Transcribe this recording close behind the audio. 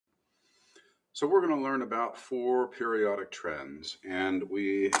So we're going to learn about 4 periodic trends, and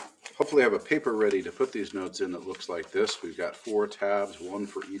we hopefully have a paper ready to put these notes in that looks like this. We've got 4 tabs, one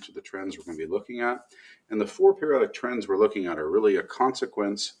for each of the trends we're going to be looking at. And the 4 periodic trends we're looking at are really a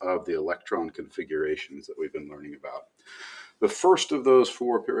consequence of the electron configurations that we've been learning about. The first of those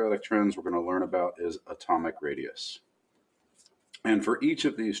 4 periodic trends we're going to learn about is atomic radius. And for each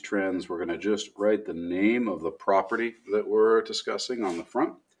of these trends, we're going to just write the name of the property that we're discussing on the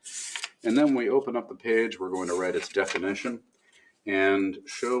front. And then when we open up the page, we're going to write its definition and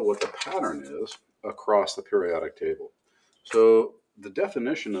show what the pattern is across the periodic table. So the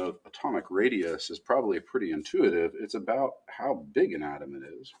definition of atomic radius is probably pretty intuitive. It's about how big an atom it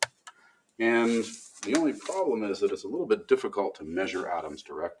is. And the only problem is that it's a little bit difficult to measure atoms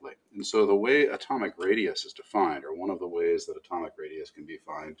directly. And so the way atomic radius is defined, or one of the ways that atomic radius can be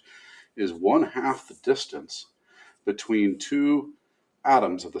defined, is 1/2 the distance between 2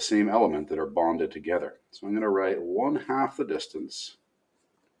 atoms of the same element that are bonded together. So I'm going to write 1/2 the distance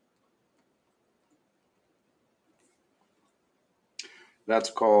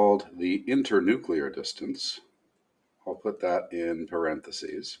that's called the internuclear distance. I'll put that in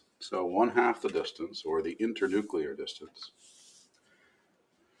parentheses. So 1/2 the distance, or the internuclear distance,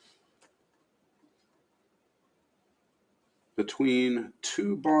 between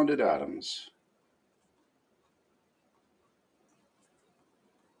 2 bonded atoms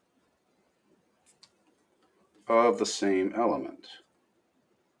of the same element.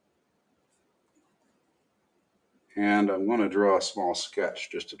 And I'm going to draw a small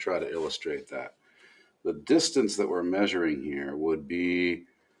sketch just to try to illustrate that. The distance that we're measuring here would be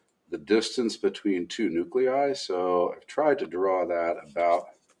the distance between 2 nuclei. So I've tried to draw that about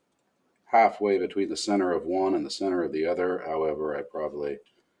halfway between the center of one and the center of the other. However, I probably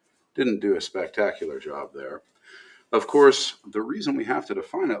didn't do a spectacular job there. Of course, the reason we have to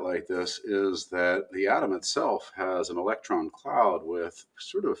define it like this is that the atom itself has an electron cloud with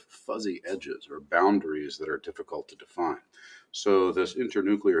sort of fuzzy edges or boundaries that are difficult to define. So this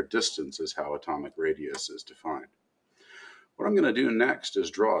internuclear distance is how atomic radius is defined. What I'm going to do next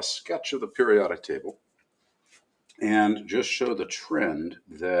is draw a sketch of the periodic table and just show the trend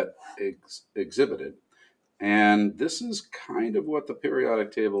that exhibited. And this is kind of what the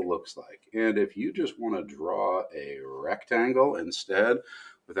periodic table looks like. And if you just want to draw a rectangle instead,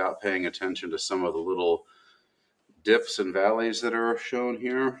 without paying attention to some of the little dips and valleys that are shown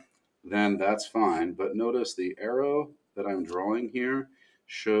here, then that's fine. But notice the arrow that I'm drawing here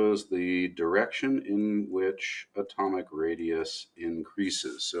shows the direction in which atomic radius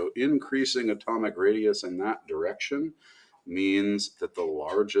increases. So increasing atomic radius in that direction means that the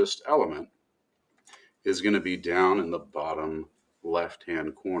largest element is going to be down in the bottom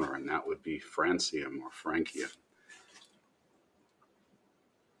left-hand corner, and that would be francium or francium.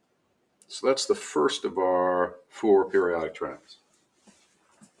 So that's the first of our 4 periodic trends.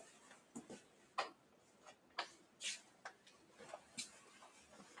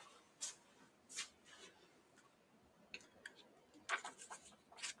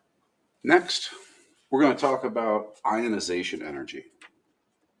 Next, we're going to talk about ionization energy.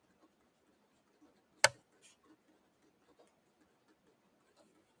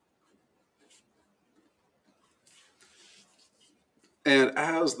 And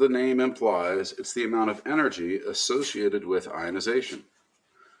as the name implies, it's the amount of energy associated with ionization.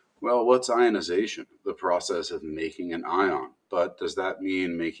 Well, what's ionization? The process of making an ion. But does that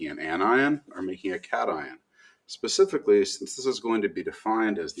mean making an anion or making a cation? Specifically, since this is going to be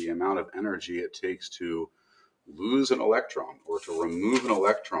defined as the amount of energy it takes to lose an electron or to remove an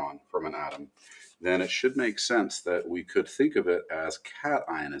electron from an atom, then it should make sense that we could think of it as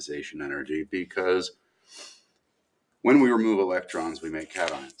cationization energy, because when we remove electrons, we make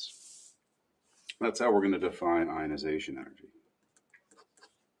cations. That's how we're going to define ionization energy.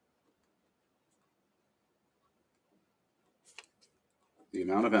 The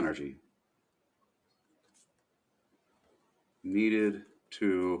amount of energy needed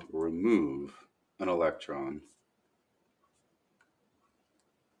to remove an electron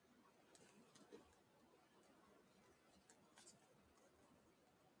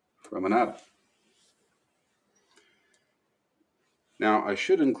from an atom. Now, I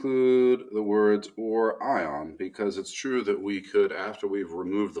should include the words or ion, because it's true that we could, after we've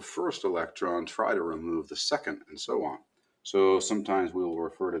removed the first electron, try to remove the second, and so on. So sometimes we will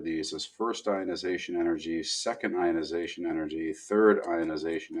refer to these as first ionization energy, second ionization energy, third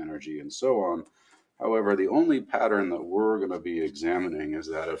ionization energy, and so on. However, the only pattern that we're going to be examining is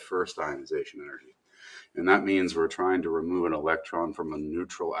that of first ionization energy. And that means we're trying to remove an electron from a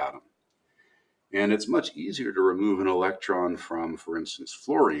neutral atom. And it's much easier to remove an electron from, for instance,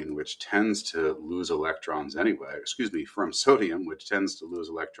 fluorine, which tends to lose electrons anyway, from sodium, which tends to lose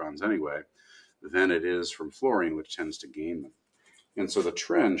electrons anyway, than it is from fluorine, which tends to gain them. And so the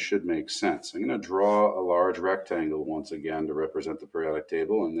trend should make sense. I'm going to draw a large rectangle once again to represent the periodic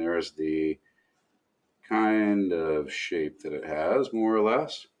table, and there's the kind of shape that it has, more or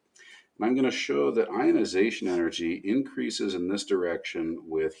less. And I'm going to show that ionization energy increases in this direction,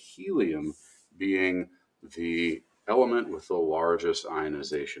 with helium being the element with the largest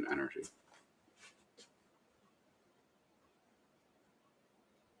ionization energy.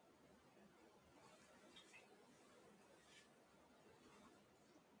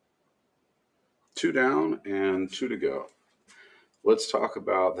 Two down and two to go. Let's talk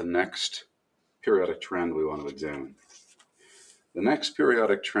about the next periodic trend we want to examine. The next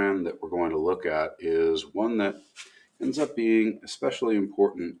periodic trend that we're going to look at is one that ends up being especially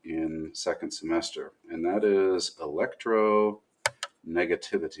important in second semester, and that is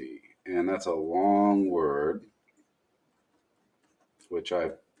electronegativity. And that's a long word, which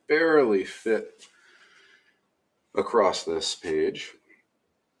I barely fit across this page.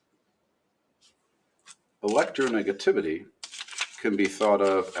 Electronegativity can be thought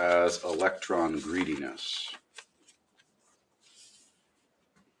of as electron greediness.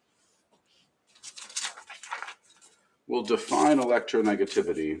 We'll define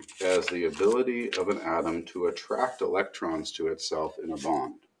electronegativity as the ability of an atom to attract electrons to itself in a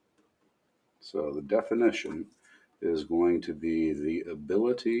bond. So the definition is going to be the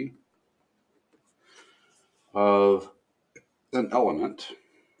ability of an element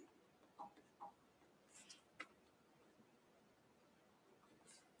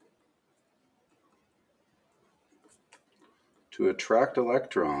to attract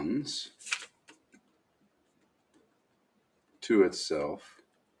electrons to itself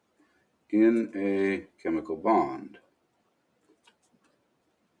in a chemical bond.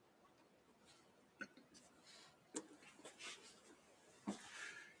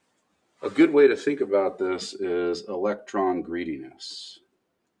 A good way to think about this is electron greediness,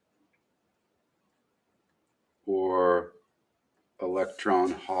 or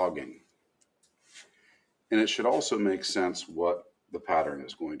electron hogging. And it should also make sense what the pattern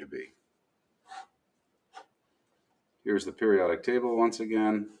is going to be. Here's the periodic table once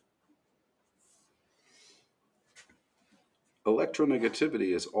again.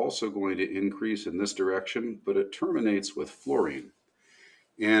 Electronegativity is also going to increase in this direction, but it terminates with fluorine.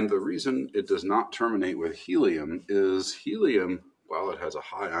 And the reason it does not terminate with helium is helium, while it has a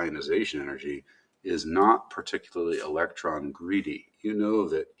high ionization energy, is not particularly electron greedy. You know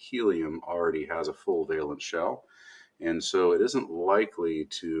that helium already has a full valence shell, and so it isn't likely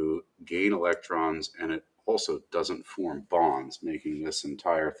to gain electrons, and it also doesn't form bonds, making this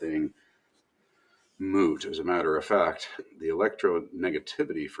entire thing moot. As a matter of fact, the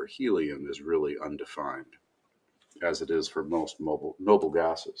electronegativity for helium is really undefined, as it is for most noble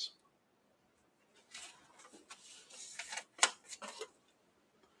gases.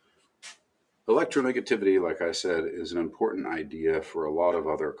 Electronegativity, like I said, is an important idea for a lot of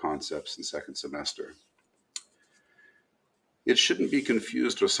other concepts in second semester. It shouldn't be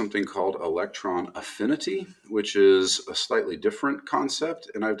confused with something called electron affinity, which is a slightly different concept,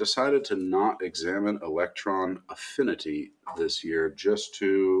 and I've decided to not examine electron affinity this year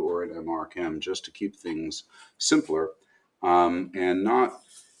or in MR Chem, just to keep things simpler and not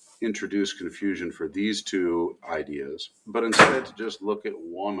introduce confusion for these two ideas, but instead to just look at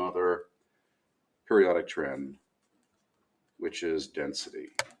one other periodic trend, which is density.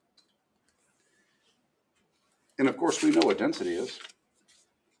 And of course, we know what density is.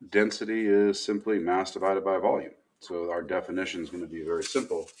 Density is simply mass divided by volume. So our definition is going to be very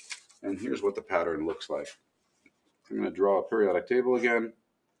simple. And here's what the pattern looks like. I'm going to draw a periodic table again.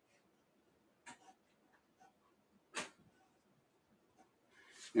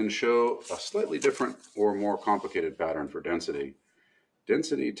 And show a slightly different or more complicated pattern for density.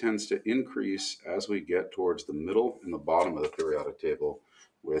 Density tends to increase as we get towards the middle and the bottom of the periodic table,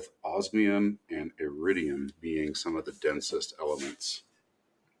 with osmium and iridium being some of the densest elements.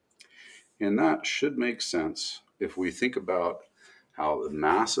 And that should make sense if we think about how the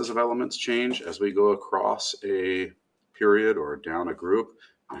masses of elements change as we go across a period or down a group,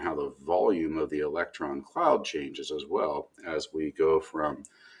 and how the volume of the electron cloud changes as well as we go from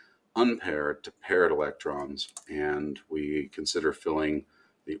unpaired to paired electrons, and we consider filling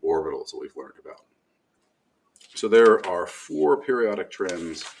the orbitals that we've learned about. So there are four periodic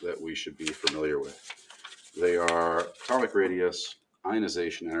trends that we should be familiar with. They are atomic radius,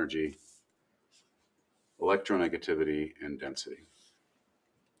 ionization energy, electronegativity, and density.